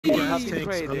gas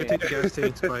tanks. I'm gonna take the gas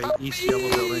tanks by East Yellow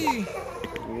Building.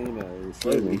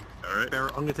 Alright. I'm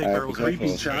gonna take barrels.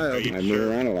 Creepy child. I move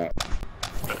around a lot.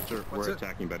 We're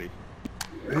attacking, buddy.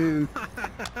 Man,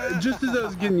 just as I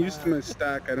was getting used to my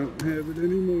stack, I don't have it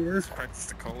anymore. Practice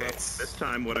the call-outs. This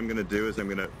time, what I'm gonna do is I'm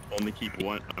gonna only keep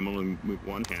one. I'm only move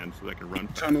one hand so that I can run.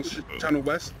 Tunnel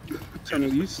west,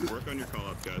 tunnel east. Work on your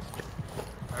callouts, guys.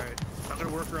 All right, I'm gonna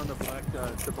work around the black.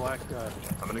 I'm gonna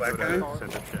black go to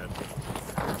center shed.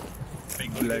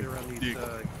 Big black around these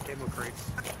camo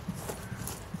crates.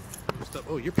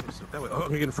 Oh, you're posted up that way. Oh, I'm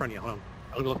gonna get in front of you. Hold on.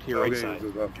 I'll go look to your right side.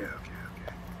 Okay.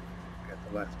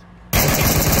 Got the left.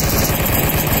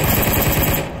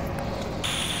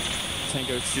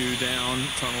 Tango 2 down,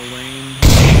 tunnel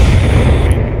lane.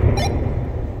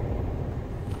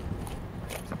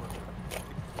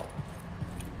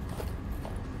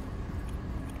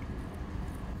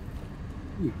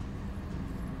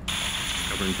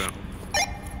 Covering bow.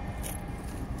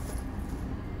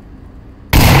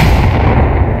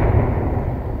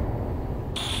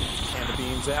 And the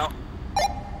beams out.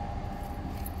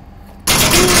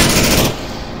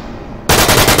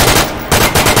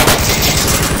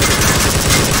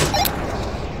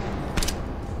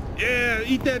 Yeah,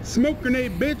 eat that smoke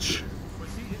grenade, bitch. Was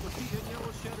he in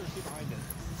yellow shed or was he behind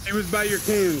it? He was by your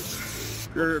cans.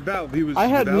 Or Valve, he was. I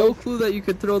had Valve. no clue that you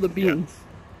could throw the beans.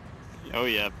 Yeah. Oh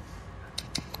yeah.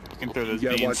 You can throw those You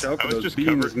gotta beans. watch out I for was those just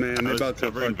beams, man. They're about to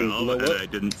covering fucking Valve blow and up. I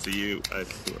didn't see you.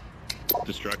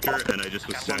 Destructor, and I just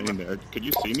was standing there. Could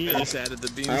you see me? I just added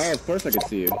the beans. Oh, of course I could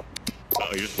see you. Oh,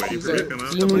 you're just waiting for me to come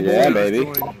out? Yeah,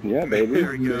 baby. Yeah, baby.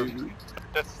 There we go.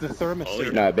 That's the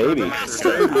thermostat. Nah, baby.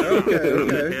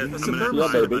 Okay. I'm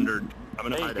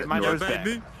gonna hide it my nose north. back.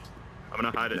 I'm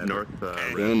gonna hide it north.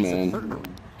 Yeah, man.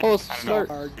 Oh, start.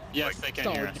 Yes, they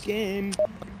can hear us. Game.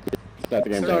 Start the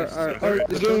game, bro. Start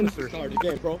the game. Start the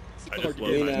game, bro. I just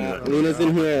love Luna's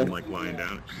in here. I'm like lying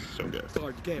down. It's so good.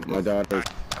 Start the game. My daughter.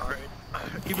 Alright.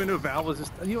 Even though Valve was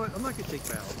just, you know what? I'm not gonna take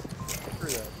Valve. Screw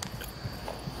that.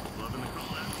 Loving the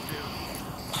call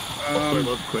out Um, I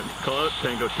love Quinn. Call out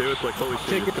Tango 2. It's like holy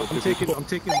shit. I'm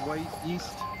taking white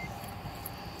east.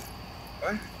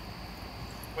 What?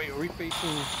 Wait, are we facing?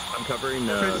 I'm covering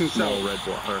Facing small south. red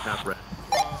block or half red.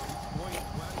 White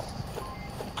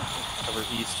west. Cover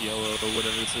east yellow or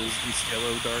whatever this is. East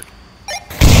yellow dark.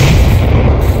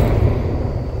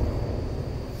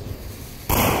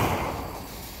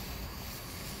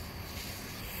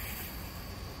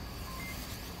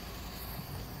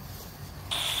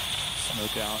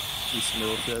 Smoke out. East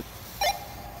middle shed.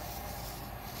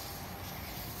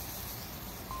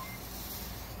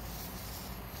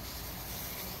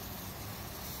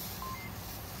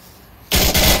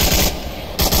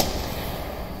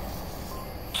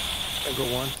 Tango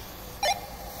 1.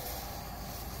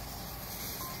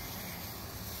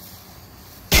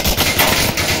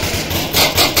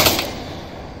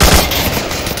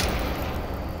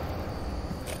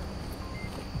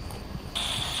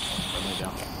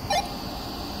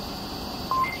 Down.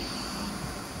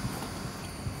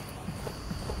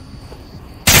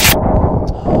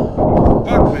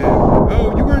 Fuck, man.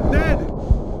 Oh, you weren't dead.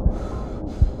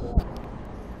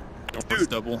 Dude.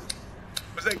 Double.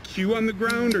 Was that Q on the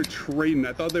ground or Trayton?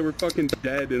 I thought they were fucking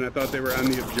dead, and I thought they were on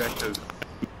the objective.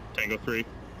 Tango 3.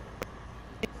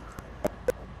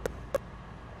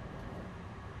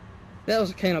 That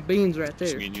was a can of beans right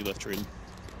Just there. me and you left trading.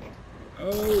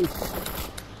 Oh.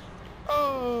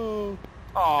 Oh.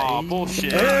 Aw,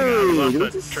 bullshit. Hey, Love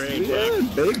what's that this? train, Yeah,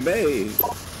 big bay.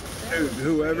 Dude,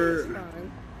 whoever,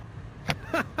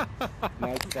 which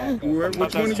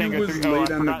Thought that one was of Tango you was 3. Oh,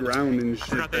 laid I on the forgot- ground and I shit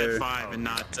forgot they had there? 5 and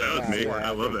not That was me. 4. I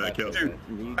love that kill. Dude,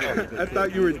 I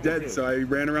thought you were dead, so I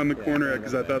ran around the corner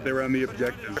because I thought they were on the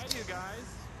objective.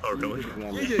 Oh, really?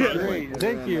 You did great.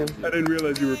 Thank you. I didn't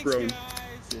realize you were prone.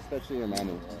 Especially your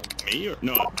mommy. Me or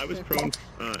no? I was prone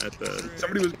at the.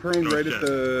 Somebody was prone North right shed. at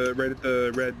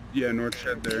the red, north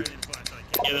shed there.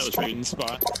 Yeah, that was me. Trading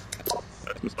spot.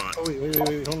 That's my spot. Oh wait.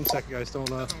 Hold on a second, guys. Don't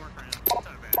I'm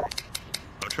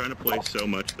trying to play so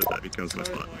much that becomes my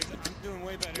spot. I'm doing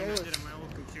way better than I did on my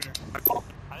old computer.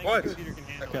 What? Computer can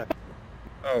handle Okay.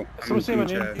 Oh, Someone say my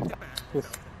name. chat.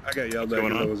 I got yelled at going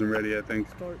because I on? wasn't ready, I think.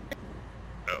 Oh.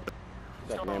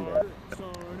 Start the game, bro.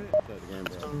 Start the game,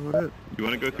 bro. You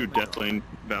want to go through Death Lane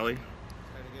Valley?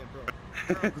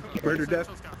 Murder death.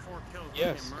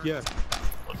 Yes. Yes.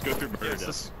 Let's go through Murder Yes.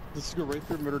 Death. Let's go right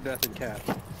through murder, death, and cat.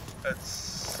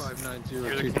 That's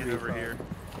 590 over here.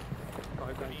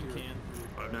 590.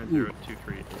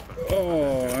 59023.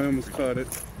 Oh, I almost caught it.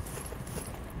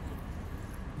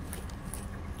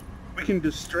 We can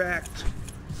distract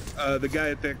the guy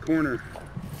at that corner.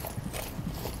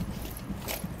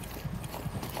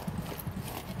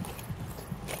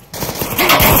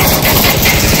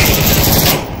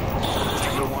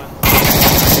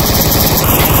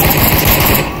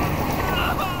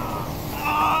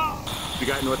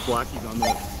 Blacky's on the...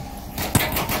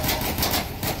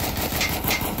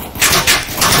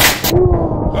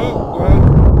 Oh,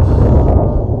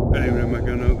 well. I didn't even have my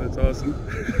gun out. That's awesome.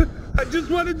 I just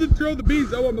wanted to throw the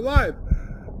beans. Oh, I'm alive.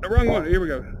 The wrong one. Here we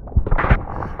go.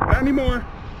 Not anymore.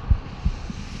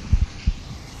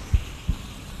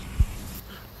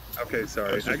 Okay,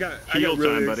 sorry. I got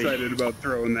really excited about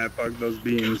throwing those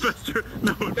beans.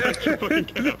 No, that's your fucking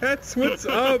cap. That's what's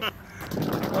up.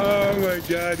 Oh my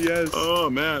god, yes. Oh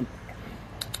man.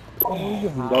 That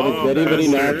is very, very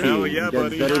naughty. Hell yeah,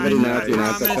 buddy. That's very, very naughty.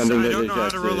 Not Promise, defending I the don't know how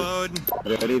to justice. reload.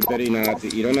 Very, very naughty.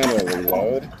 You don't know how to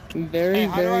reload? Very, Hey,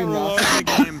 how do I very reload naughty.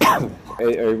 the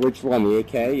game? Or which one? The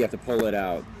AK? You have to pull it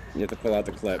out. You have to pull out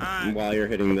the clip Alright. while you're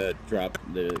hitting the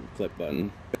clip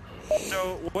button.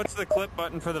 So, what's the clip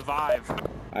button for the Vive?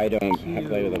 I don't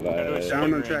play with a Vive.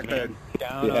 Down on trackpad.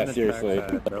 Yeah, seriously.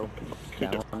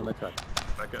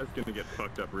 That guy's gonna get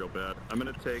fucked up real bad. I'm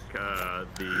gonna take the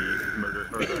murder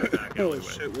or the back Oh, alleyway.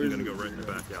 shit, I'm where's gonna the- go right in the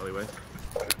back alleyway.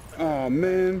 Oh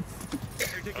man.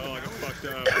 Oh, I got fucked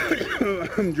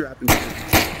up. I'm dropping. What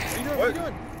are you doing? What are you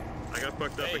doing? I got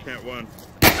fucked up. I can't run.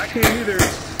 I can't either.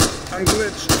 I'm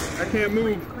glitched. I can't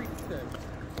move.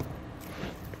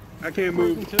 I can't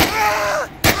move.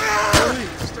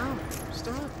 Stop!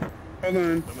 Stop! Hold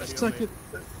on. That's not good.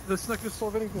 That's not gonna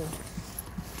solve anything.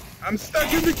 I'm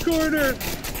stuck in the corner.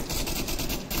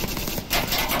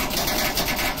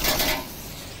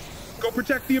 Go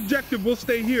protect the objective. We'll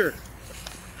stay here.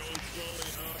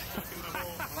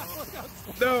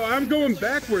 No, I'm going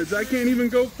backwards. I can't even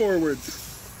go forwards.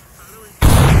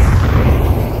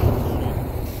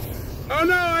 Oh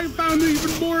no, I found an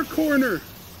even more corner.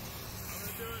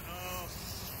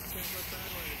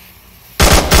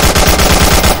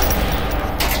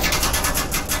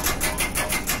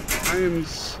 I am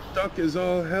stuck as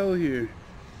all hell here.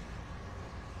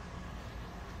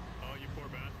 Oh, you poor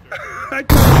bastard. I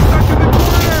got stuck in the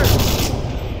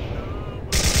corner!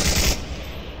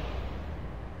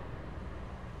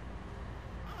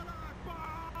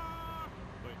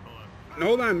 Wait, hold on.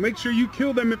 Hold on, make sure you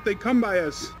kill them if they come by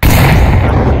us.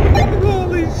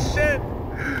 Holy shit!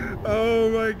 Oh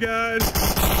my god.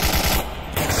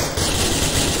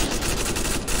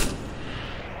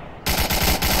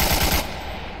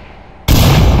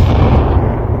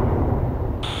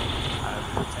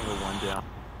 Tango 1 down.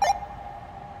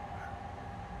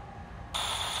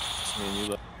 Just me and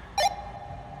you left.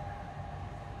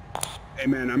 Hey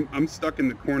man, I'm stuck in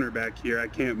the corner back here. I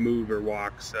can't move or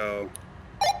walk, so...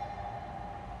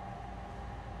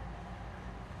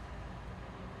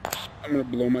 I'm gonna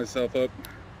blow myself up.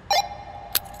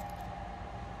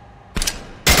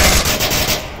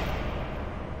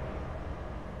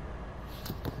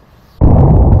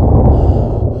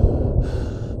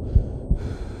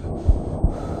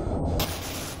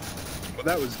 Well,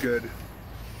 that was good.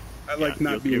 I like Yeah,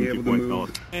 not being able to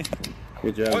move.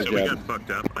 Good job, What? good We job. got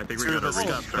fucked up. I think we gotta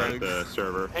restart the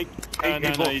server. Hey, Hey, no,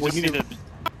 people, you we just need need to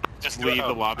just leave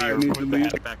the lobby I or need put to the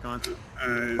leave. hat back on.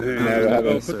 Alright, Yeah, I'll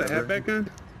that's put the hat back on?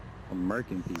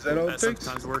 American Is that all it That takes?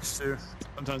 sometimes works too.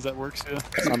 Sometimes that works too.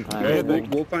 Sometimes.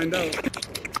 We'll find out.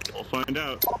 We'll find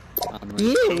out.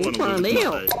 Yeah, Someone we'll find was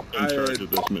out. in charge of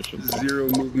this mission. Zero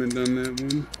movement on that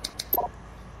one.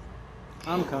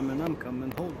 I'm coming,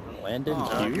 hold on. Landon,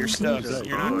 Oh, you're stuck.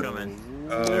 You're not coming.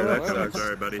 Oh, that I'm sucks.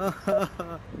 sorry, buddy.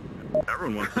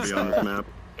 Everyone wants to be on this map.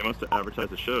 They must have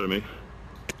advertised the shit out of me.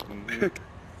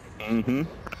 Mm-hmm.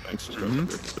 Thanks,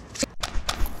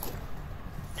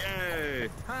 Yay!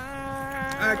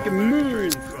 I can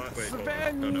move. Wait, hold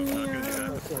on. Oh, no, not gonna do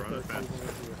that. We're on the fence.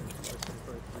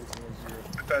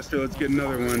 Faster, let's get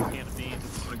another one. I'm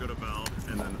gonna go to Valve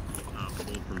and then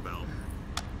hold from Valve.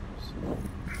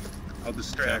 I'll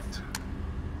distract.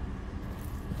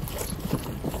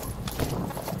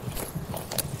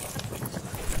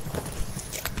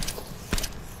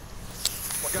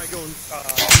 One guy going.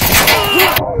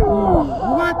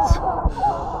 What?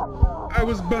 I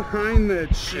was behind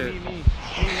that shit.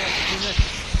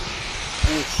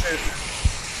 Oh shit.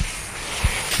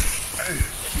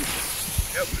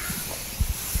 Yep.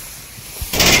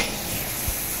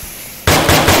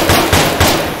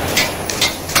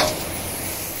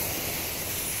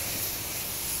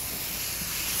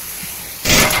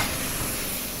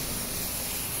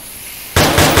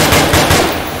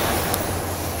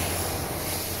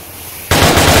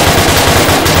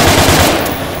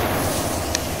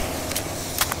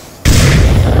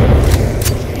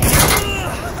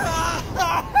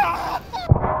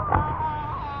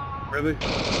 Really?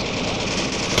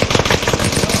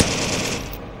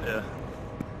 Yeah.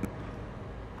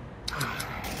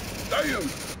 Damn!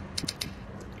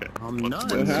 Okay.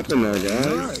 What happened there, guys?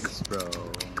 Nice, bro.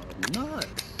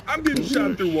 I'm getting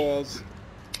shot through walls.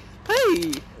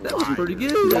 Hey, that was pretty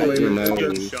good. Yeah, you know,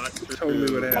 Get shot through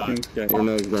Totally what happened. yeah, you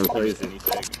know, it's going crazy.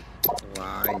 anything.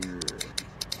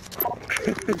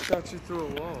 Shot you through a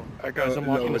wall. Alright guys, I'm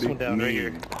locking this one down right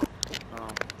here.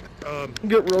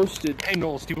 Get roasted. Hey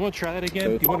Knowles, do you want to try that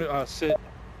again? Do you want to sit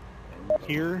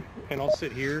here, and I'll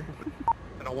sit here,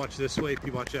 and I'll watch this way if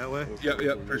you watch that way?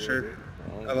 Yep, for sure.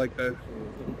 I like that.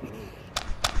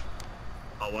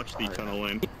 I'll watch the tunnel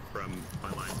line from my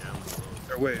line down.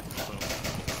 Or wait, Yeah,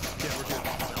 we're good.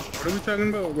 what are we talking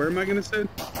about? Where am I gonna sit?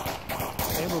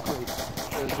 Ammo crate.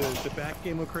 The back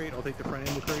ammo crate, I'll take the front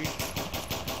ammo crate.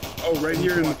 Oh, right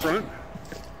here in the front?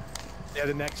 Yeah,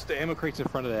 the ammo crate's in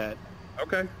front of that.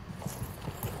 Okay.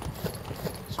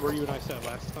 So where you and I sat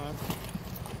last time?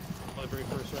 On the very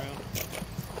first round.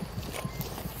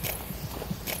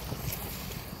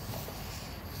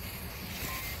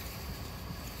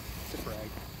 It's a frag.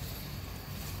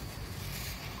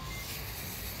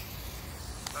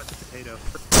 That's a potato.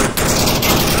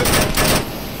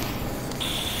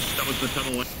 That was the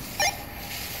tunnel line.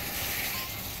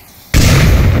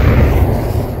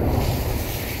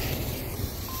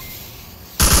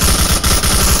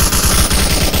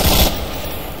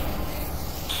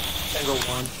 Tango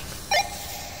 1.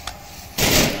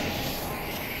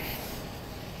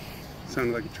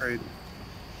 Sounded like a trade.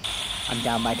 I'm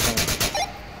down by 10.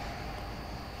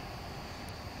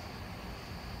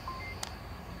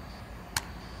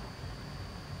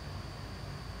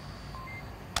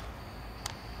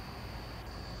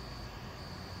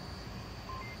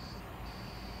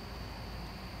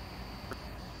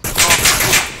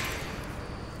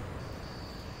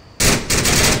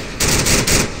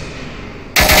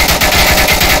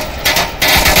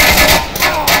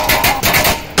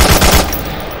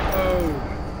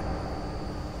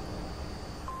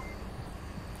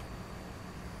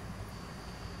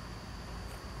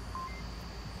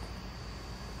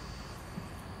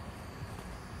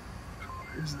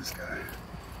 Where's this guy?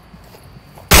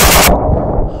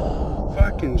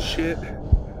 Fucking shit.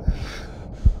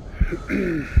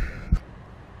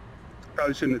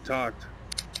 Probably shouldn't have talked.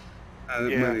 That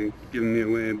Yeah. might have given me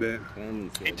away a bit.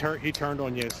 He turned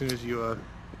on you as soon as you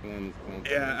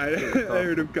Yeah, I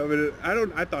heard him coming.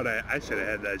 I thought I should have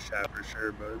had that shot for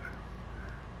sure, but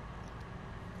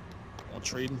I'll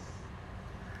trade.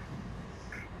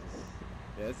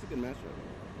 Yeah, it's a good matchup.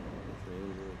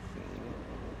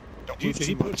 Don't did move he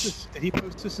too post much. this? Did he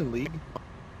post this in League?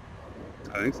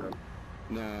 I think so.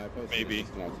 Nah, I posted Maybe. it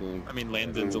to my team. I mean,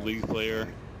 Landon's a league player.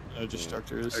 No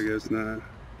destructors. I guess not.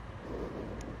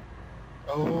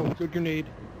 Oh, good grenade.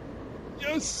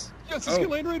 Yes! Yes, it's Oh. gonna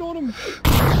land right on him!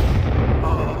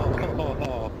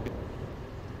 Oh.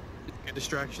 Good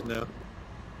distraction, though.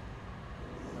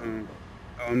 Oh,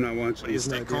 I'm not watching. He's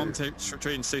Stay not calm, good.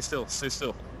 trade and stay still. Stay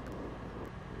still.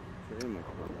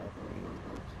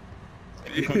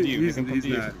 He can come to you. He he's can come to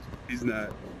you. not. He's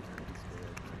not.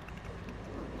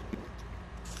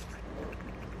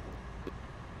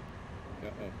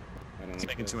 I don't It's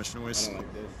like making this. too much I noise. don't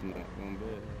like this. Not one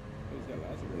bit. Who's got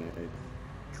lots of grenades?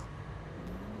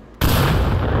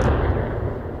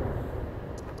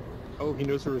 Oh, he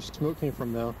knows where his smoke came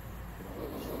from now.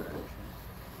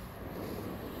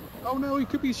 Oh no, he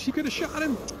could have shot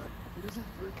him!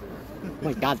 Oh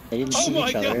my god, they didn't Oh see my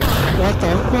each other. God. What the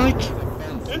fuck?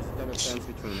 There's a fence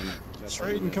between them. That's what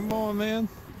Trading, it is. come on, man.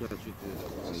 You can't shoot through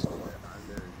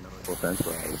the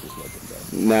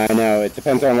fence. No, no, it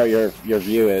depends on what your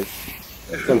view is.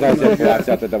 Sometimes it blocks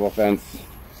out the double fence.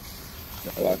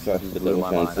 Blocks out the double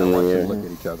fence in the air. Look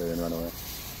at each other and run away.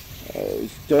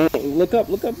 Don't look up,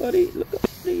 buddy. Look up,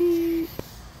 buddy.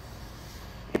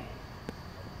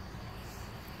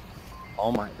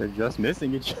 Oh my, they're just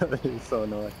missing each other. It's so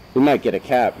annoying. We might get a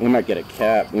cap. We might get a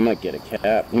cap. We might get a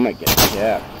cap. We might get a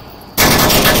cap.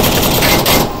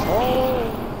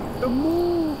 The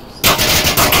moves!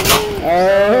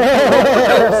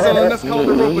 Oh! Son, that's called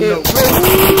the rope note.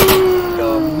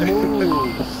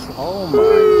 Oh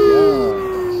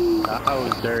my god. That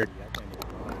was dirty.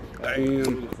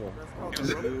 Damn.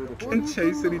 And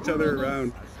chasing each other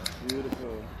around.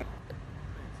 Beautiful.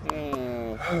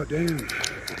 Oh, damn.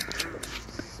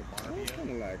 Kind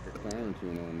of like a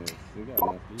quarantine on this. We got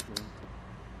enough people.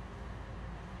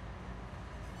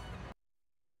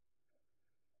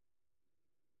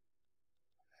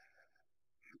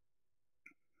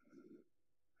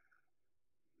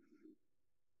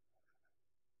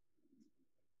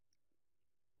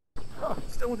 Oh,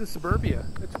 still with the Suburbia.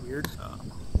 That's weird.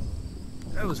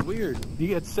 That was weird.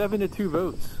 You got 7 to 2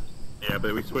 votes. Yeah,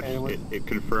 but we switched. It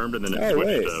confirmed and then it Oh, switched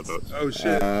wait. votes. Oh shit.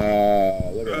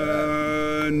 Look at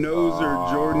that. Nose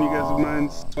or Jordan, you guys don't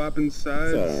mind swapping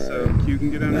sides It's so alright. Q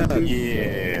can get on the team?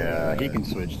 Yeah, he can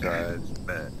switch sides.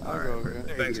 Bet. I'll go over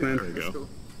it. Thanks, There man. we go.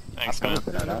 Thanks, man. No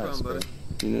problem, buddy.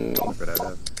 You know,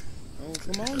 Oh,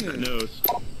 come on then. Nose.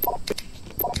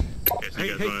 Okay, so Hey,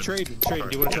 you guys hey, wanna... trade. Do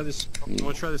you want to try this? You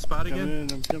want to try this spot again?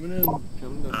 I'm coming in.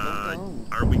 Come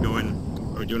to Are we going?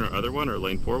 Are we doing our other one or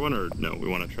lane 4 one or no? We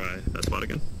want to try that spot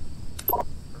again.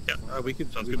 Yeah, We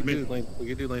could. Sounds we good could to me. do lane. We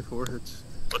could do lane 4. It's.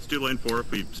 let's do lane 4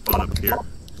 if we spawn up here,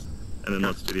 and then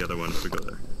let's do the other one if we go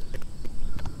there.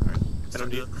 And on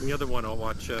the other one, I'll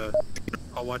watch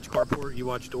carport. You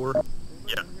watch door.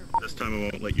 Yeah, this time I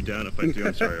won't let you down. If I do,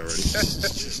 I'm sorry already.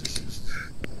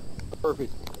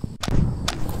 Perfect.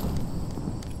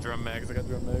 Drum mags, I got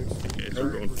drum mags. Okay, so we're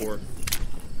going 4.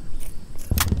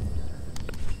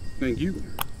 Thank you.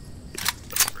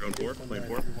 We're going 4. Lane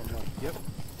 4. Yep.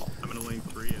 I'm in a lane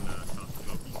 3 and toss the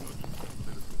smoke.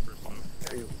 First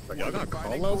smoke. Y'all got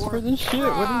callouts for this shit?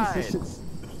 What is this?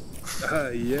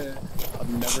 Yeah. I've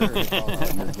never heard a callout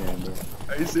in this game, bro.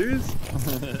 Are you serious?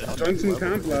 Join some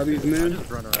comp lobbies, I man.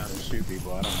 just run around and shoot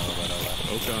people. I don't know about all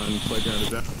that. Oak on playground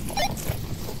is out.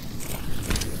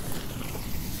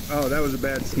 Oh, that was a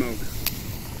bad smoke.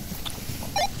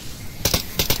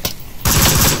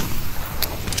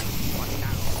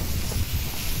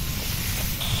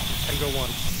 Tango 1.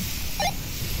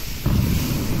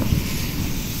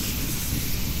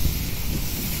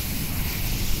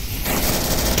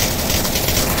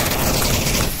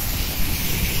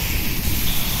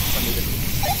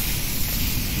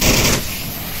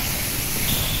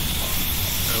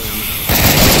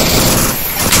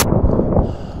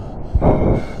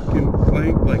 Getting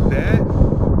flanked like that?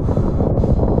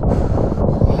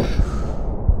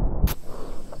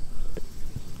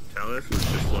 Talis was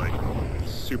just like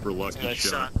super lucky Dude,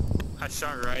 shot. I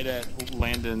shot right at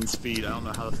Landon's feet. I don't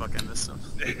know how the fuck I missed him.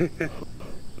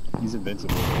 He's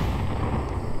invincible.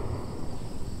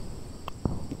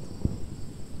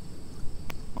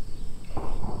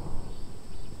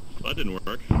 Well, that didn't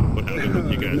work. What happened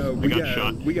with you guys? No, I got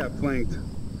shot. we got flanked.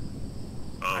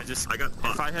 Oh, I got If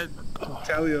popped. I had,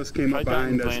 Talios came if up I'd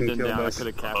gotten behind us and Landon killed down, I us. could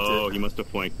have capped Oh, it. he must have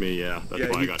flanked me. Yeah, that's Yeah,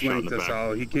 why I he got shot in flanked the us back.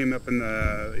 all. He came up in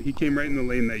the. He came right in the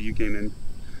lane that you came in.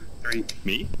 3.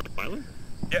 Me? Finally?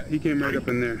 Yeah, he came right up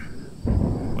in there.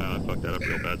 Wow, I fucked that up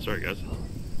real bad. Sorry, guys.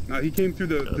 No, he came through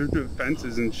the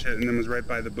fences and shit, and then was right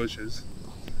by the bushes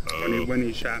Oh, when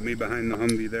he shot me behind the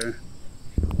Humvee there.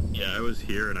 yeah, I was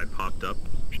here and I popped up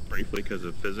briefly because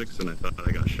of physics, and I thought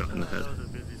I got shot in the head.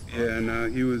 Yeah, no,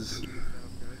 he was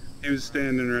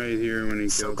standing right here when he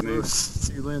So killed me. close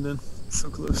to you, Landon. So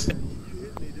close. I'm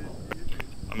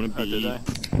gonna Oh, did be. I?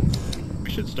 We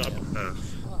should stop.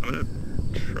 I'm gonna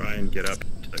try and get up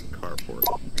to the carport.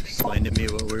 Explain to me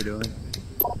what we're doing.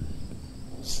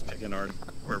 Just picking where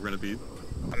we're gonna be.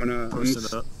 I'm Posting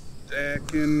it up.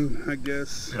 stacking, I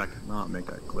guess. I cannot make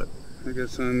that clip. I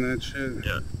guess on that shit.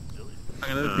 Yeah.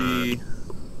 I'm gonna be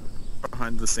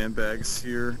behind the sandbags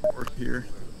here or here.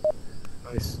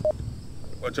 Nice.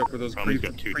 Watch out for those Probably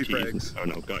got 2 pre-frags. T's. Oh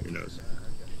no, got your nose.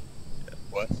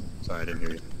 What? Sorry, I didn't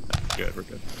hear you. Good, we're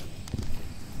good.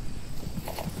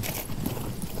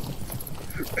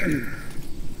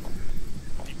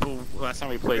 People, last time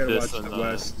we played gotta this watch in the the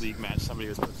west. league match, somebody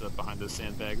was put up behind those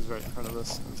sandbags right in front of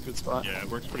us. It's a good spot. Yeah, it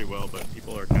works pretty well, but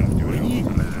people are kind of doing it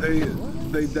all the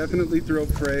time. They definitely throw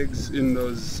frags in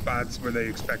those spots where they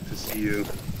expect to see you.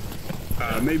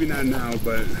 Maybe not now,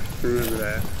 but remember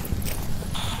that.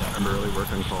 I'm really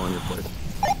working on calling your place.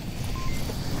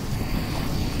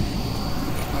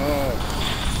 Oh,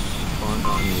 On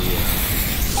the.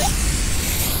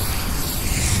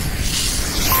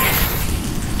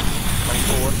 Lane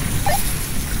 4.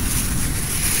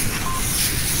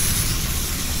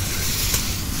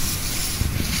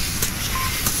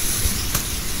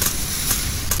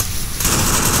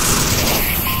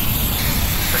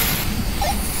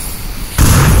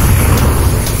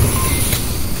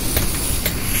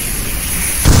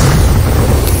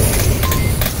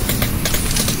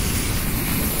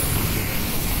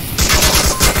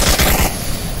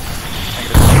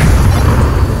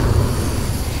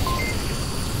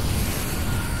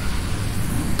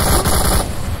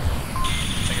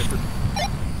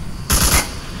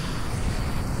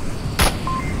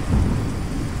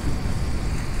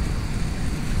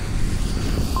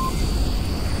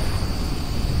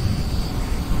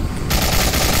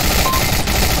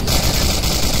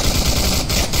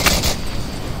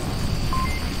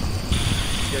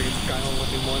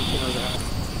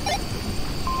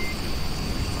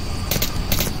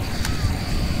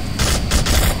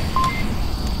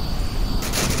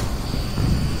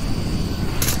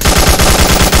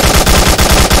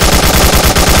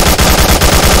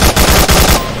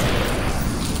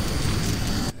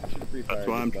 That's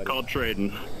why I'm called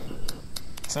trading.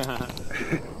 I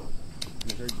heard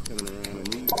you coming around. I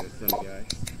knew you guys sent a guy.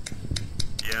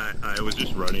 Yeah, I was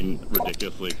just running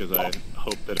ridiculously because I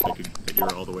hoped that if I could get you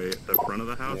all the way at the front of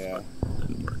the house, Yeah. but it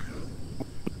didn't work.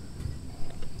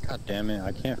 God damn it,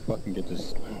 I can't fucking get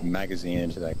this magazine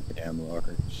into that damn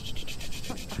locker.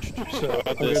 So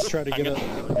I'm gonna try to get up.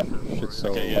 Shit's so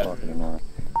Okay, yeah. fucking annoying.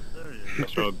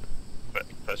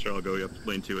 Fester, I'll go up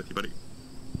lane 2 with you, buddy.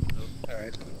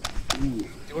 Alright. Ooh. Do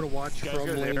you want to watch You guys from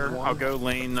go lane there. 1? I'll go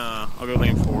lane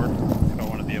 4 if I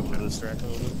want to be able to distract a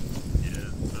little bit. Yeah,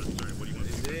 sorry, what do you want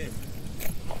to do?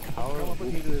 Come up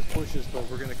with me to those bushes, but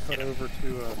we're gonna cut over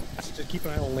to, just keep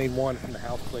an eye on lane 1 from the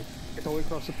house. Like, get all the way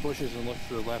across the bushes and look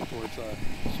to the left towards, So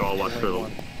I'll watch lane for the...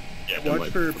 1. Yeah, then Watch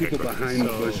like- for okay, people cool. behind the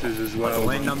bushes as well.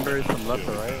 Lane numbers from left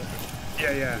to right?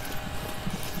 Yeah, yeah.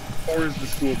 4 is the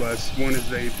school bus, 1 is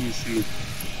the APC.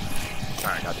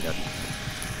 Alright, gotcha.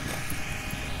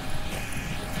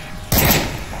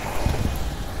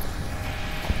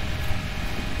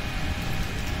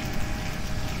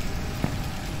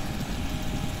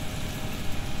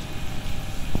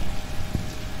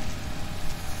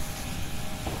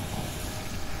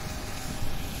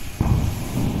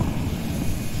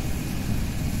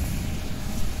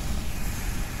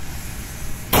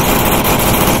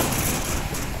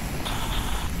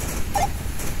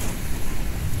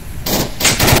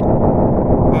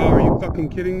 Fucking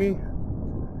kidding me?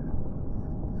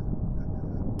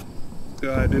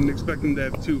 I didn't expect him to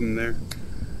have 2 in there.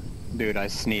 Dude, I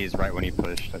sneezed right when he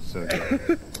pushed. That's so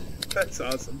good. That's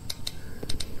awesome.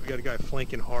 We got a guy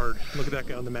flanking hard. Look at that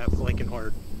guy on the map flanking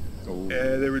hard. Ooh.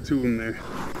 Yeah, there were 2 in there.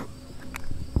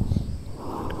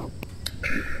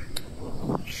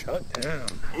 Shut down.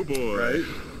 Oh boy. Right?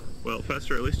 Well,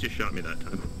 Fester, at least you shot me that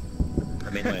time. I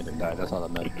mean, Landon died. That's all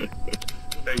that matters.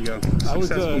 There you go. I was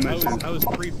Successful mission.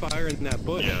 pre-fire in that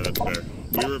bush. Yeah, that's fair.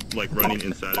 We were like running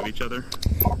inside of each other.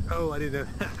 Oh, I didn't.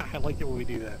 I like it when we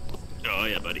do that. Oh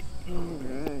yeah, buddy.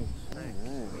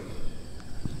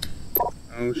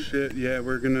 Oh shit, yeah,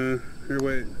 we're gonna... Here,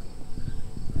 wait.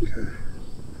 Okay.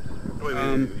 Wait,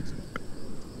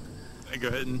 Hey, go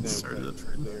ahead and start it up.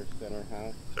 Their center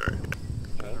house. Sorry.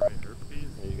 Are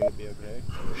you gonna be okay?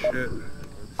 Shit.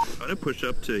 I'm gonna push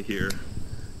up to here.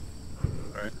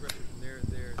 Alright.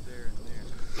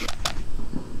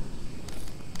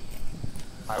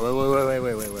 Alright,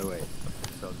 wait.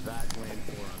 So that's lane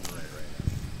 4 on the right,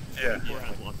 right? Yeah.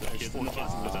 Yeah, lots of kids in the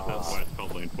house. That's why it's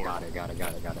called lane 4. Got it. I'm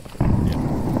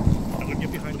gonna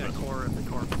get behind that car at the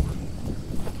car.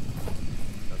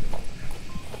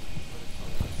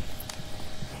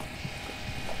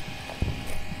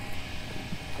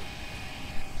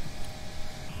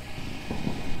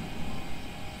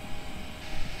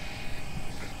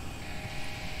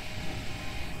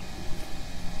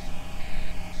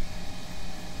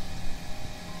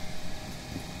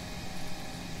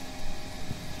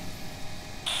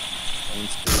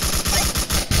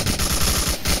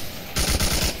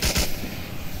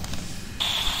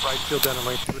 Right field down in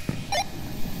lane 3.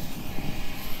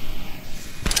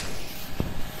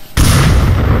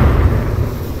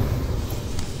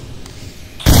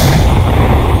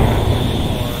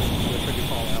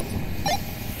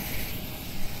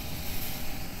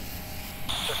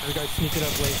 The guy sneaking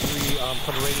up lane 3,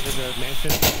 coming right into the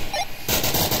mansion.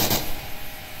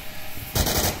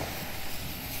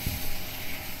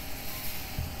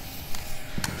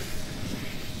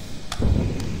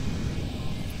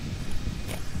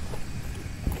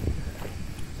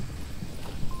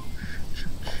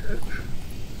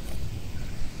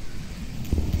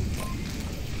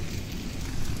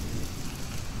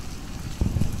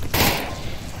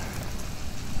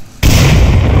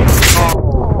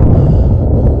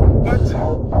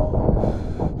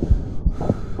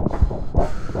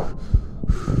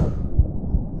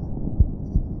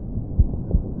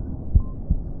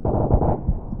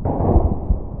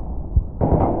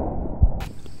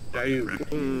 I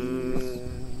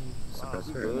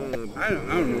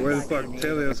don't know where the fuck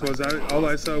Telios was. All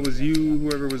I saw was you,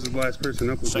 whoever was the last person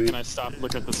up with Second me. I stopped,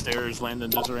 looked at the stairs,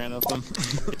 Landon just ran up them.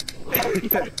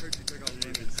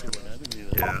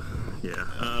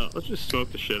 Yeah. Let's just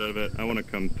smoke the shit out of it. I want to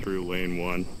come through lane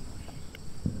 1.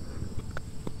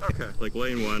 Okay. Like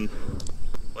lane 1,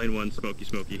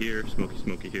 smoky here,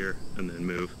 smoky here, and then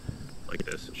move like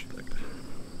this and shoot that guy.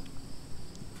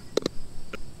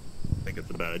 I think it's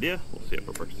a bad idea. We'll see if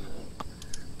it works.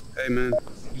 Hey man,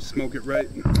 you smoke it right,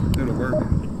 it'll work.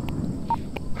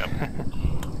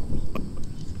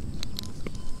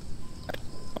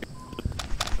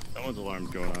 Someone's alarm's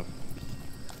going off.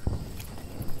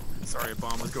 Sorry, a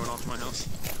bomb was going off my house.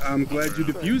 I'm glad you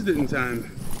defused it in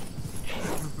time.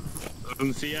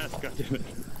 Doesn't see us,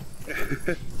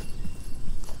 goddammit.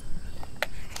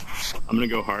 I'm gonna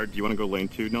go hard. Do you want to go lane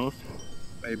 2, Nellis?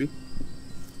 Maybe.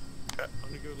 Okay, I'm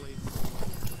gonna go lane.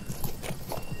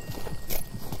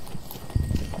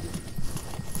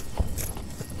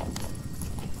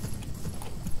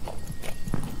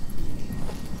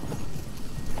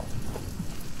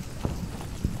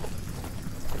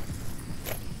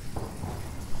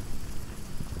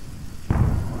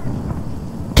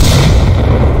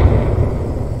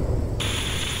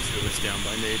 Two was down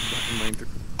by nade in lane 3.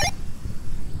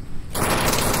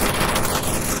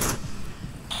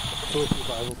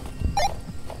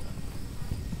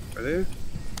 Are they?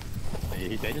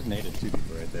 They just naded 2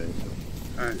 people right there.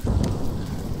 So. Alright.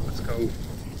 Let's go.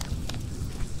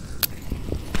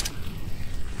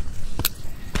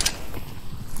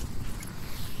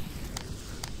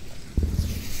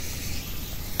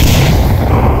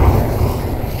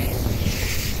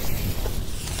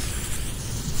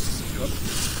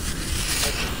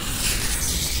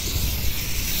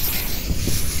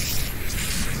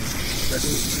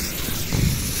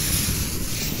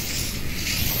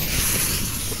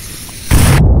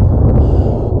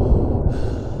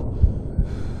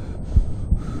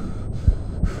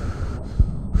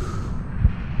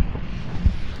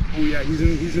 Oh yeah,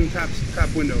 he's in top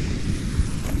window.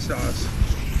 He saw us.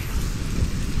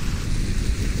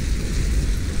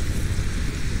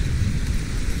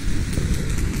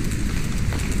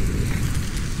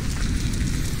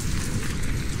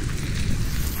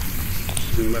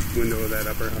 He's in left window of that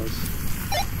upper house.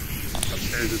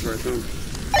 Upstairs is where I saw him.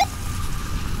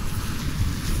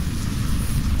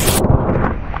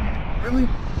 Really?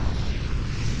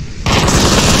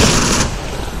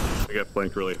 I got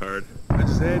flanked really hard. I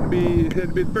just had to be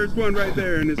the first one right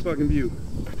there in his fucking view.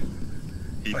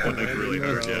 He flanked really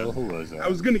hard, yeah. Who was that? I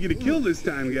was gonna get a kill this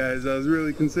time, guys. I was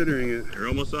really considering it. You're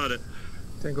almost on it.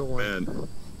 Tango 1. Man.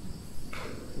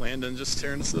 Landon just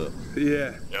tearing us up.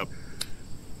 Yeah. Yep.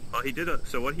 Well, he did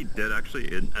so what he did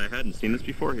actually, and I hadn't seen this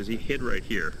before, is he hid right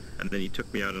here, and then he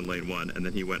took me out in lane 1, and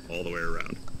then he went all the way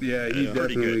around. Yeah, he Yeah,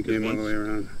 pretty definitely good, came all the way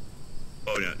around.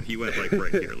 Oh yeah, he went like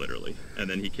right here, literally, and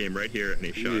then he came right here and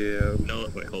he shot. Yeah. No,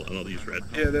 wait, hold on, I'll use red.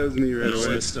 Yeah, that was me right No,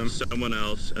 away. it's someone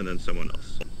else, and then someone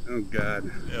else. Oh god.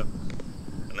 Yeah.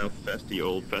 And now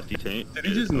old Festy taint. Did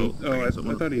he just? I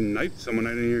thought he knifed someone. I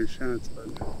didn't hear his shots, but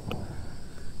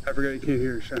I forgot you can't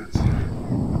hear his shots.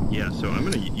 Yeah, so I'm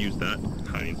gonna use that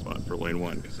hiding spot for lane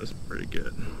 1 because that's pretty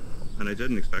good. And I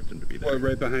didn't expect him to be there. What,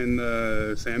 right behind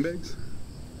the sandbags?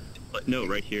 Like, no,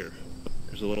 right here.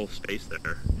 There's a little space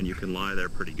there, and you can lie there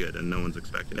pretty good, and no one's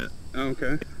expecting it. Oh,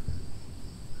 okay.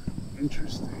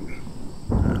 Interesting.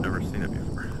 I've never seen it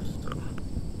before, so.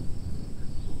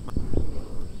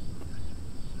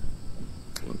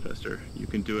 Come on, Fester, you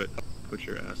can do it. Put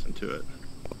your ass into it.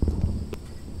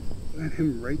 That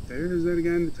him right there? Is that a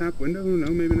guy in the top window? No,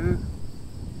 maybe not.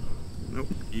 Nope,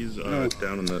 he's Oh,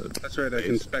 down in the. That's right, I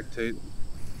can spectate.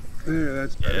 There,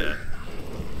 that's better.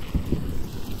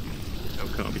 No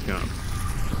copy comp.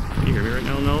 Can you hear me right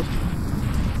now, Nellis?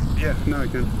 Yeah, now I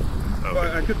can. Okay.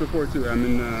 Well, I could before too. I'm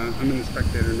in the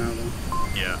spectator now though.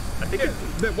 Yeah, I think Yeah,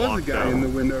 that was a guy in the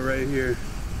window right here.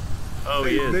 Oh,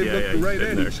 they, he is. They Yeah, looked yeah, he's right sitting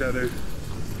at there. each other.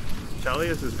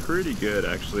 Chalias is pretty good,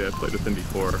 actually. I've played with him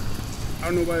before. I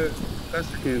don't know why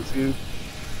Fester can't see him.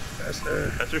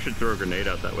 Fester. Fester should throw a grenade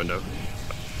out that window.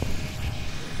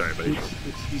 Sorry, buddy.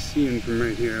 He's seeing from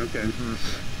right here. Okay.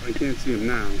 I can't see him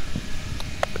now.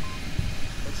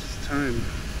 What's his time?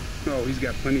 Oh, he's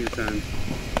got plenty of time.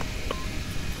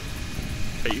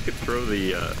 Hey, you could throw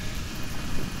the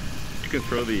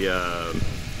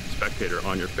spectator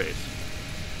on your face.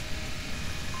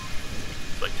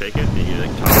 Just, like, take it and you like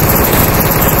top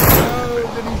Oh,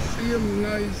 did he see him?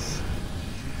 Nice.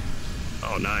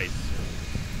 Oh, nice.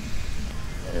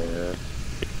 Yeah.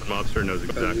 The mobster knows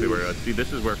exactly where. See,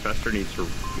 this is where Fester needs to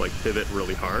like pivot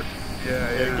really hard.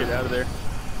 Yeah. Get out of there.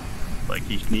 Like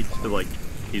he needs to like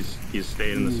he's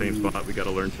staying in the same spot. We got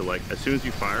to learn to like as soon as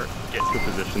you fire, get to a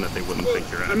position that they wouldn't think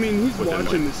you're at. I mean, he's within,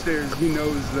 watching like, the stairs. He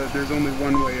knows that there's only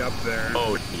one way up there.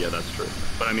 Oh yeah, that's true.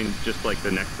 But I mean, just like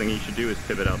the next thing he should do is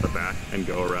pivot out the back and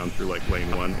go around through like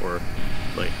lane 1 or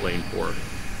like lane 4.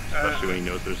 Especially when he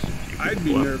knows there's a few people I'd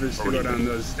be left, nervous to or go he- down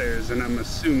those stairs, and I'm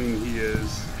assuming he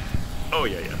is. Oh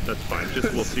yeah, that's fine.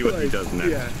 Just we'll see what he does next.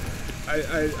 Yeah,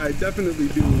 I definitely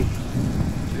do.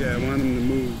 Yeah, I want him to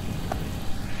move,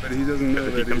 but he doesn't know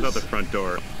If that he comes out he's. the front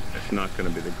door, it's not going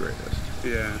to be the greatest.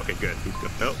 Yeah. Okay, good. He's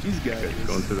good. Oh, These guys. good. He's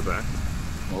going through the back.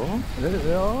 This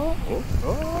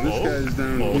guy's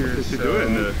down here. What's he So.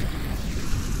 doing?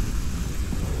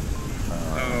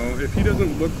 Oh, if he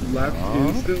doesn't look left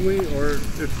instantly, or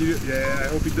if he, yeah, I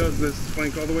hope he does this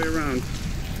flank all the way around.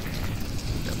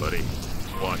 Yeah, buddy.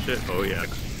 Watch it. Oh, yeah.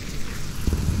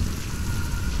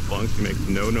 Flunks, he makes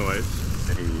no noise.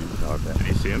 Okay. Did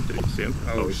he see him? Did he see him?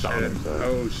 Oh, he saw shit. him.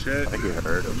 Oh, shit. I think he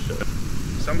heard him. Shit.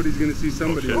 Somebody's gonna see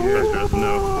somebody. Oh, shit. Pressure doesn't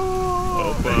know.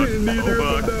 Oh, fuck. Neither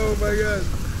oh, of them know, oh my god.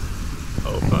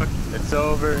 Oh, fuck. It's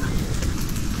over.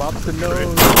 Bump the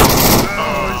nose.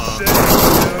 Oh, shit.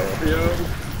 Yep.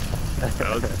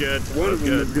 That was good. One that of was them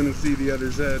good. is gonna see the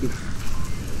other's head.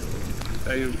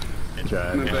 Damn. The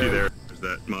issue there is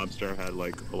that Mobstar had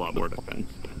like a lot more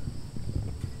defense.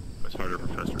 It's harder for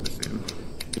Fester to see him.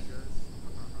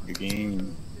 Good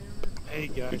game. Hey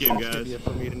guys, Good game, that's gonna guys. be it for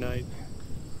me tonight.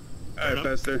 Alright,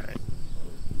 Fester.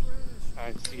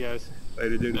 Alright, see you guys.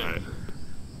 Later, dude. All right.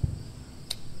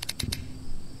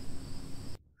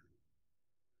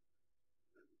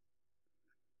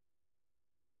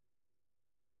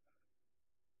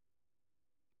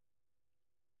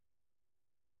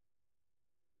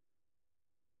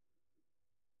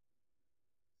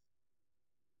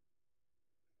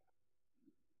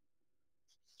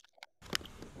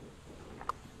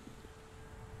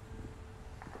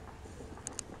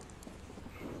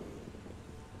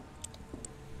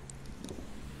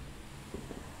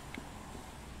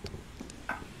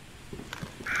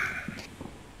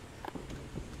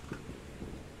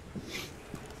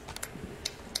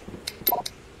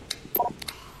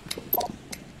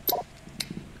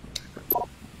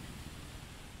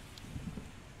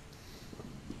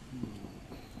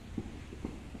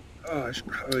 Oh, I should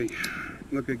probably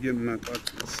look at getting my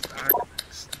fucking stock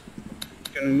fixed.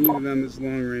 Gonna need it on this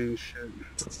long range shit.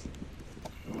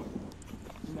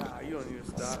 Nah, you don't need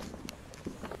to stop.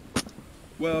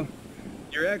 Well,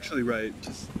 you're actually right.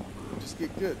 Just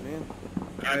get good, man.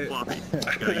 Get floppy.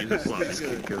 Gotta use floppy.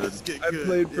 Just get I good.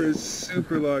 played for a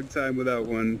super long time without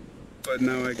one, but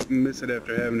now I miss it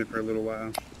after having it for a little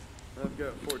while. I've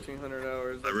got 1,400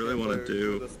 hours. I really want to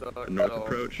do a north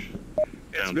approach.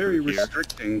 It's down very through here.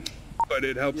 restricting, but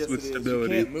it helps Yes, with it is.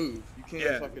 stability. You can't move. You can't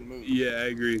Yeah. fucking move. Yeah, I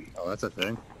agree. Oh, that's a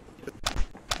thing. Okay.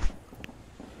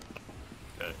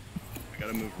 I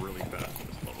gotta move really fast at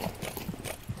this level.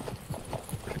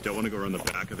 I don't want to go around the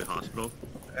back of the hospital.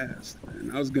 Fast,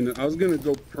 man. I was gonna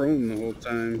go prone the whole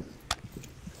time.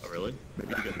 Oh, really?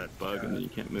 Maybe you get that bug and then you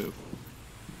can't move.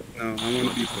 No, I want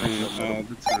to be prone all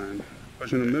the time.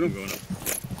 Push in the middle. I'm going up.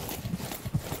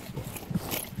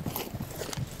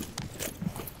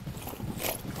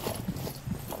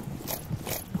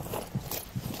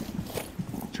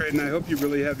 Trayden, I hope you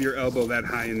really have your elbow that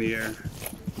high in the air.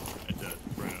 It does.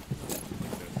 Right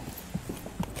up.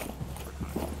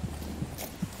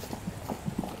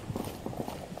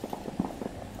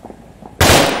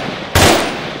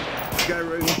 Guy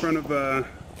right in front of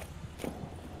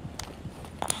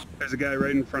there's a guy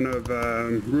right in front of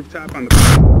rooftop on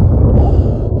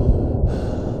the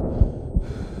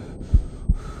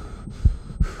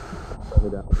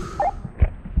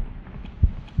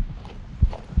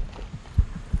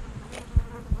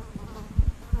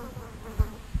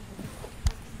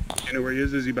You know where he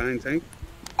is? Is he behind tank?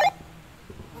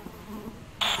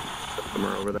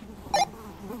 Somewhere over there.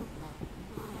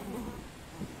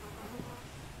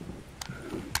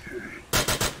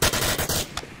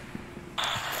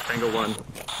 Tango 1.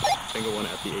 Tango 1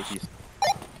 at the AT.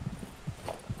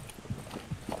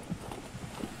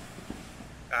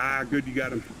 Ah, good, you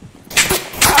got him.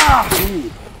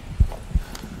 Ooh.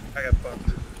 I got fucked.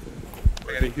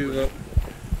 I gotta heal up.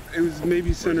 It was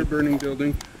maybe center burning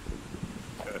building.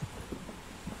 Okay.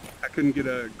 I couldn't get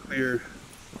a clear.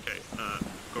 Okay,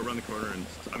 go around the corner and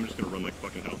I'm just gonna run like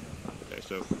fucking hell. Okay,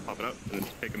 so pop it up and then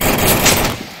just take him out.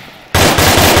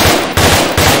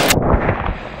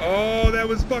 Oh, that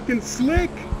was fucking slick!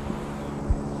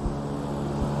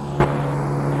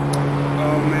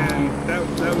 Oh man, that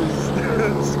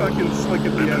was fucking slick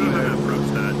at the I don't end know how to there. approach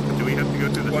that. Do we have to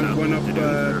go through the top? One up to do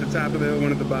this, or- the top of the hill,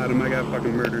 one at the bottom. I got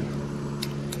fucking murdered.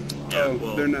 Yeah, Oh,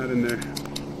 well, they're not in there.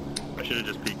 I should have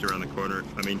just peeked around the corner.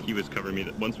 I mean, he was covering me.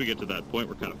 Once we get to that point,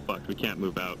 we're kind of fucked. We can't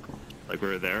move out. Like, we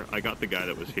were there. I got the guy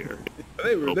that was here.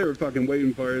 They were fucking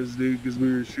waiting for us, dude, because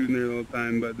we were shooting there the whole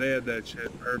time. But they had that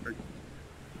shit perfect.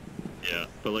 Yeah,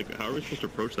 but like, how are we supposed to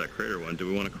approach that crater one? Do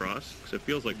we want to cross? Because it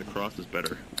feels like the cross is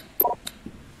better.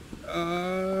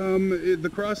 The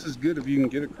cross is good if you can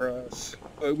get across.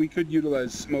 But we could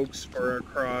utilize smokes for our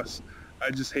cross. I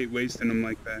just hate wasting them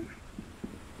like that.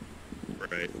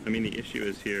 Right. I mean, the issue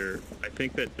is here, I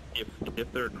think that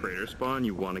if they're a crater spawn,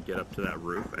 you want to get up to that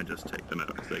roof and just take them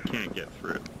out, because they can't get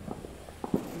through.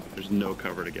 There's no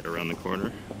cover to get around the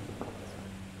corner.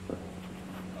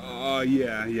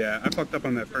 Yeah. I fucked up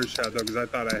on that first shot though, because I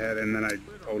thought I had it, and then I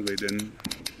totally didn't.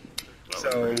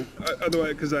 So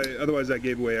otherwise I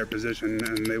gave away our position,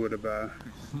 and they would have. That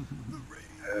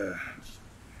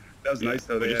was nice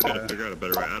though. We They just had. gotta figure out a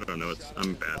better way. I don't know.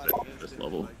 I'm bad at this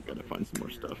level. Gotta find some more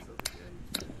stuff.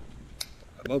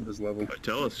 I love this level. But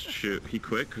tell us, shoot, he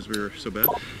quit because we were so bad.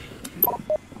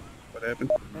 What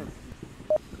happened?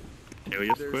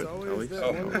 Alias There's quit. always Alias.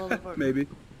 that one motherfucker. Maybe.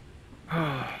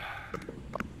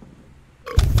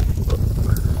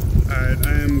 Alright,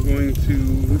 I am going to...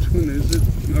 Which one is it?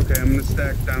 Okay, I'm gonna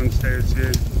stack downstairs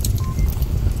here.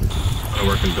 I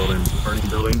work in building, burning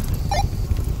building.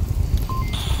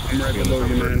 I'm right below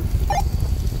you, man.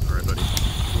 Alright, buddy.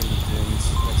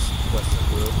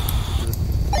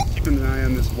 Keeping an eye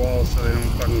on this wall so they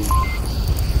don't fucking...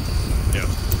 Yeah.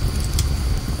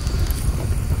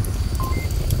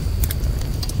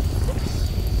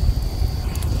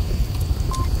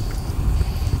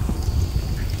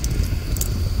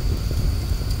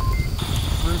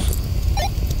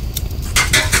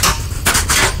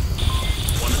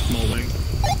 One small wing.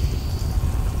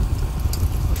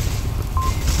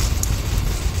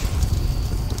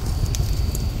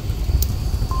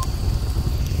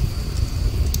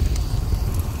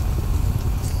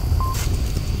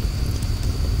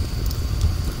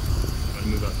 I'll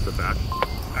move out to the back.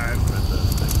 Alright.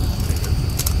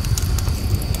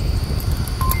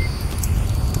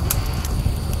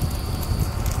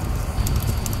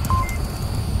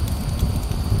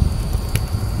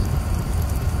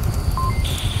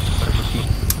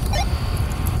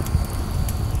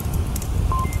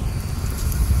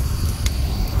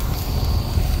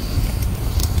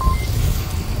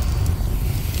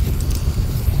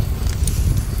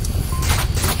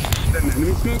 Is that an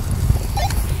enemy smoke?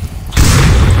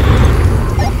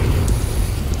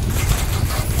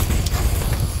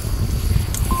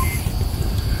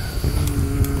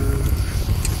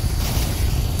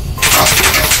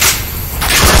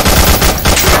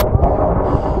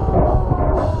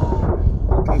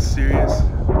 Fucking serious.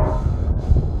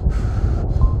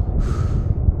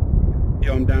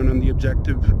 Yo, I'm down on the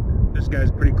objective. This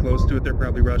guy's pretty close to it. They're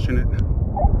probably rushing it.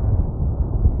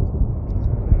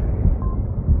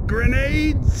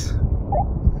 Grenades!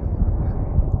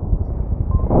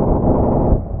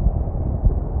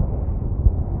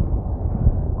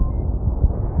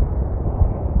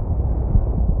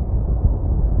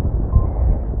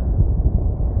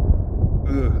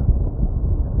 Ugh.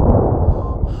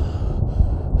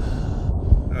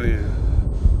 Oh yeah.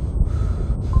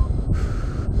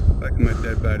 Like my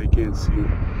dead body can't see.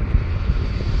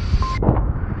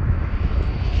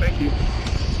 Thank you.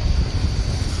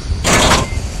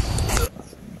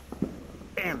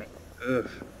 Damn it. Ugh.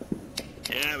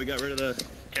 Yeah, we got rid of the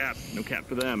cap. No cap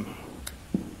for them.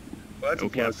 Well, that's No a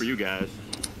cap plus. for you guys.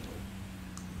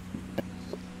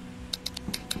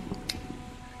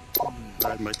 I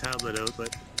had my tablet out,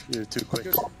 but you're too quick.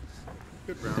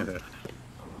 Good round.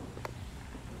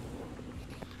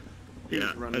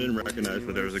 Yeah, I didn't recognize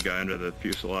that there was a guy under the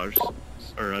fuselage,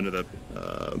 or under the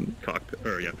cockpit,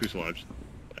 or yeah, fuselage.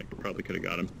 I probably could have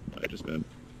got him. I just been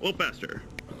a little faster.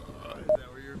 Is that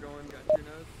where you're going? Got your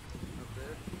nose? Up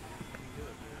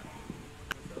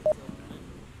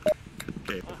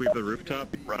there? Okay, if we have the rooftop,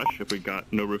 rush. If we got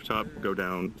no rooftop, go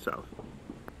down south.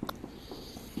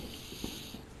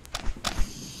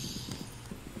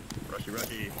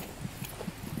 Rushy.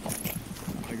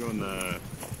 I go in the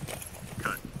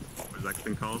cut. What is that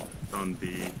thing called? It's on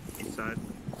the east side.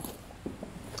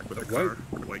 Like with the car.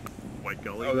 White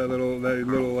gully. Oh, that little like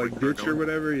White ditch or gully.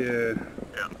 whatever. Yeah.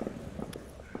 Yeah.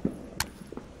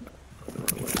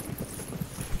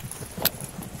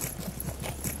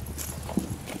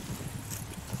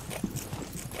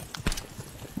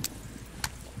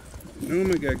 Oh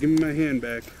my god, give me my hand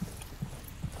back.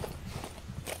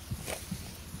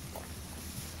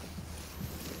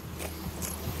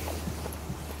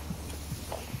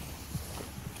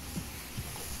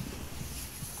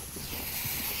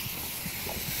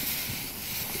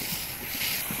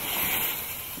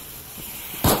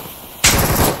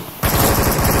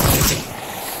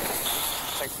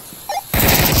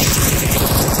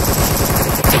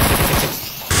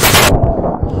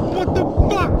 What the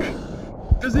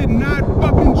fuck? Does it not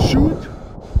fucking shoot?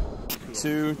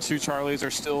 Two Charlies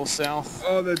are still south.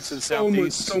 Oh, that's To the so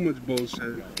southeast. much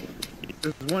bullshit.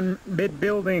 There's one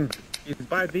mid-building. He's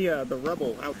by the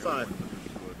rubble outside.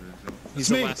 He's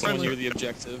the Me, last one friendly. near the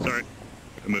objective. Sorry.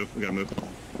 We gotta move.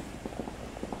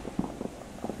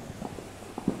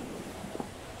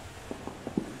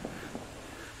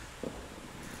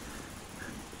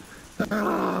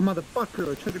 Ah,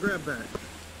 motherfucker! I tried to grab that.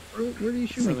 Where are you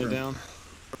shooting Further from? down.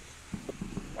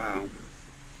 Wow.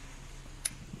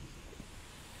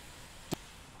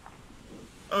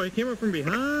 Oh, he came up from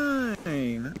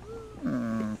behind.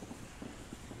 Oh.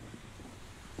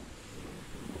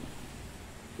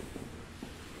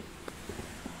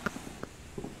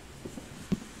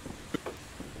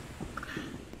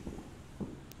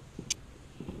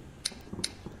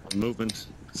 Movement.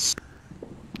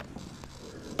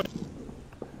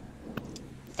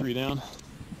 3 down.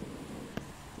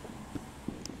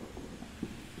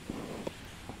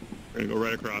 We're gonna go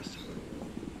right across.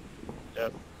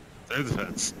 Yep. There's the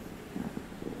fence.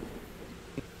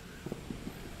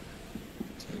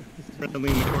 Friendly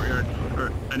in the courtyard,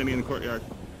 or enemy in the courtyard.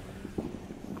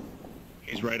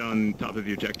 He's right on top of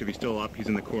the objective. He's still up. He's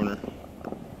in the corner,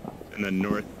 in the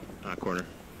north corner.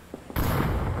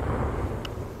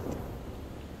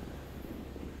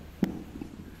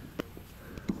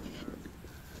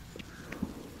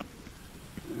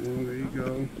 Oh, there you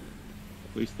go.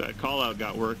 At least that call out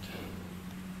got worked.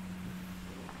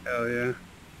 Hell yeah.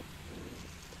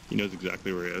 He knows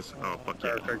exactly where he is. Oh, fuck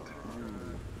yeah. Perfect.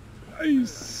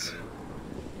 Nice.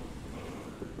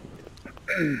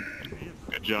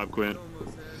 Good job, Quint.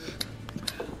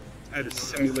 I had a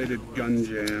simulated gun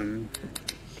jam.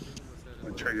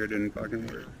 My trigger didn't fucking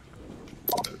work.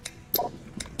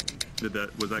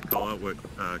 Was that call out what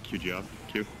queued you off?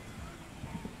 Q?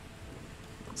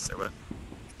 Say what?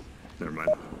 Never mind.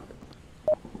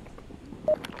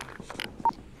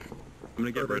 I'm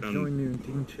gonna get right on. Join me in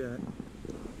team chat.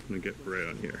 I'm gonna get right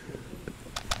on here.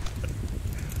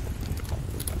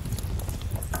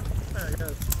 Hey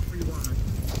guys, what do you want?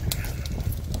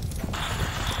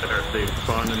 They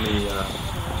spawn in the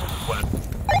west.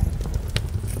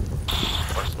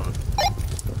 Spawn.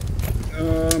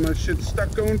 My shit's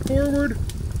stuck going forward.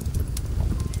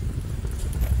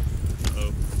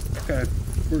 Uh-oh. Okay,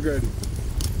 we're good.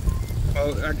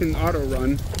 Well, I can auto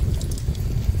run.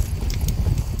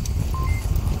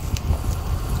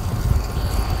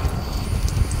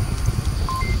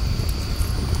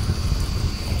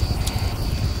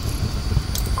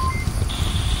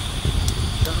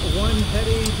 Got one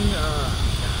heading,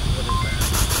 what is that?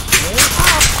 Oh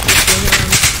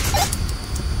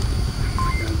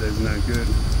my god, that's not good.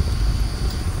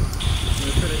 I'm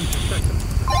gonna try to intersect them.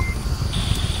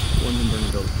 One's in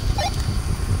burning building.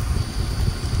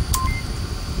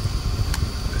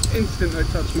 The instant I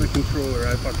touch my controller,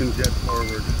 I fucking jet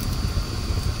forward.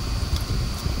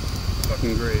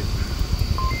 Fucking great.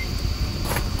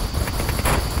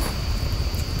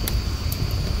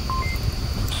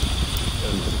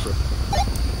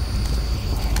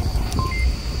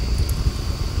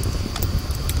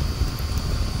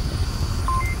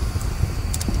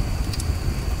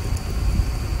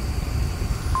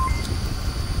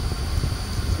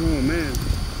 Oh man,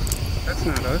 that's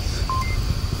not us.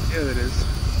 Yeah, that is.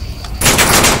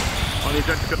 On the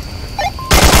objective.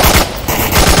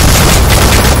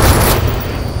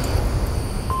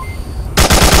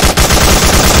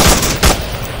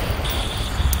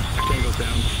 Tango's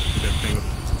down. That's Tango.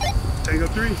 Tango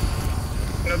 3.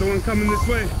 Another one coming this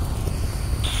way.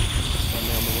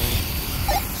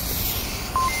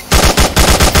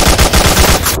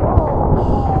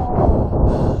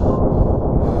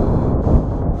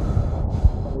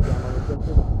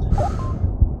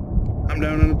 I'm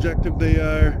down on objective.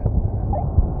 They're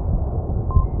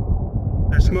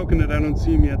smoking it. I don't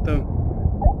see them yet though.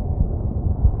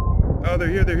 Oh, they're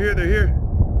here.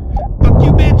 Fuck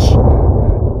you, bitch!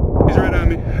 He's right on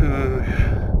me.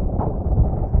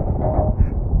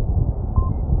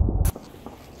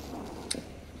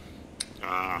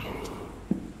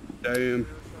 Damn,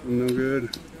 no good.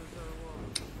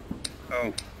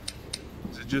 Oh,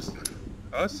 is it just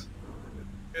us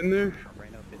in there?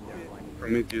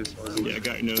 Prometheus wasn't. Yeah, I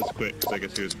got your nose quick because I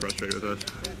guess he was frustrated with us.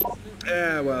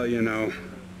 Yeah, well, you know.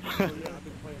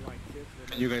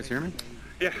 You guys hear me?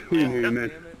 Yeah, we can hear you,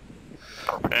 man.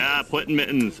 Yeah, Plitton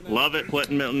Mittens. Love it,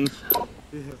 Plitton Mittens.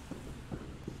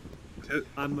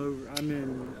 I'm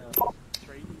in,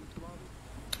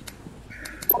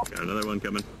 Got another one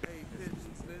coming. Hey, Mittens,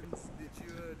 did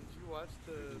you watch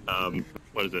the...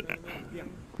 What is it? Yeah,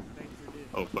 thanks for did.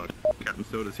 Oh, fuck. Captain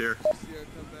Soda's here. See I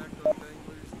come back on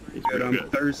Danglers 3? He's Good, pretty I'm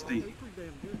good. thirsty.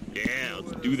 Yeah,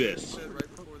 let's do this. Said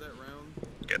right before that round.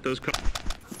 Get those call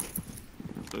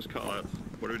outs.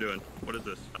 What are we doing? What is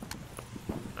this?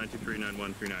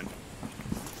 9239139.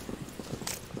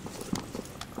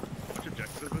 Which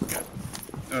objective is this guy?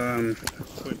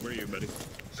 Quint, where are you, buddy?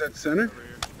 Is that center? Over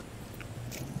here.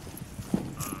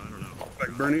 I don't know.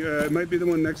 Like burning, it might be the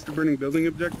one next to burning building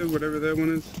objective, whatever that one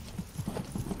is.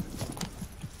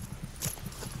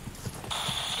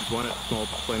 There's one at small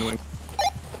plane wing.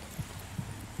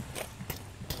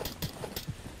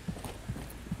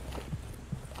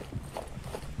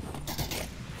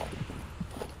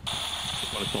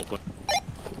 On a small plane.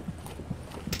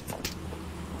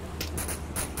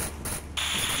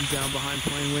 I'm down behind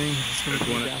plane wing. It's going to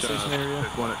be a gas station area.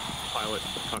 There's one at pilot.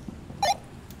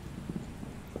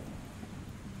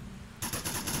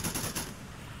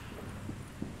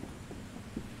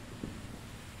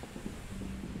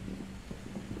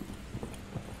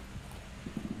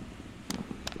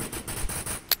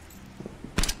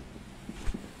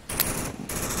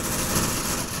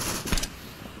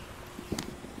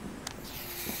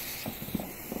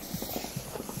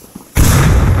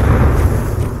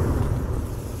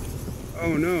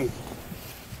 Oh no.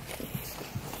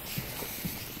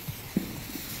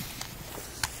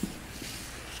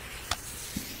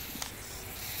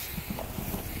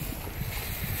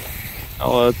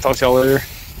 I'll talk to y'all later.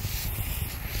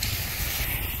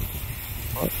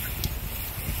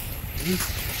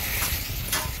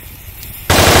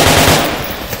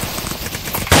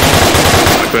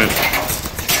 I quit.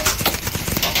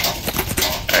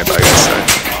 Alright, bye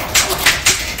guys.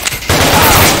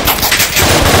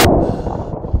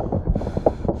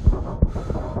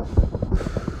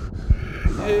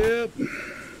 Yep.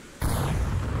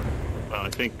 I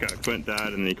think Quint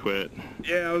died and then he quit.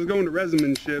 Yeah, I was going to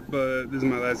resumanship, but this is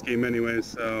my last game anyway,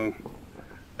 so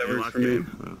that Your works last for me.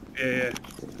 game? Oh, Yeah.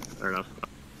 fair enough.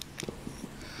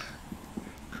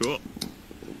 Cool.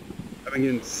 I've been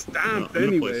getting Well, stomped I'm gonna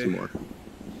anyway. play some more.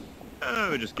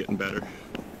 We're just getting better.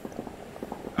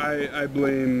 I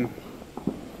blame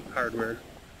hardware.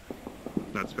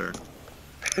 That's fair.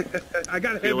 I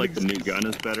gotta I feel like have the new gun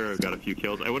is better. I've got a few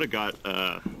kills. I would have got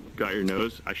your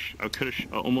nose. I could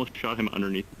have almost shot him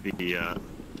underneath the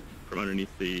from underneath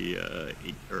the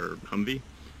Humvee.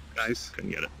 Nice.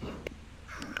 Couldn't get it.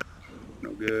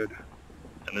 No good.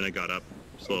 And then I got up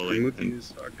slowly.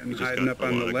 Timothy's and fucking just hiding got up a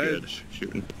on the lot of good ledge.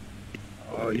 shooting.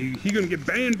 Oh, he gonna get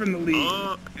banned from the league.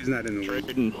 Oh, He's not in the league.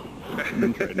 trading.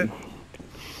 I'm trading.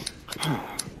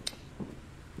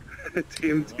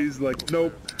 TMT's like,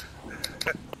 nope.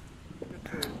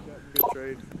 Good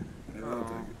trade.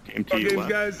 Game Fun T games, left.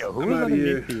 guys. Yo, who I'm was out of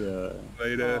here. underneath the,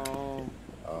 Later.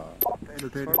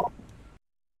 Entertainer.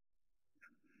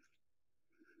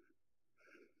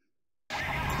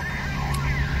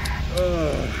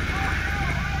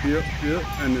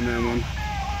 Yep, ending that one.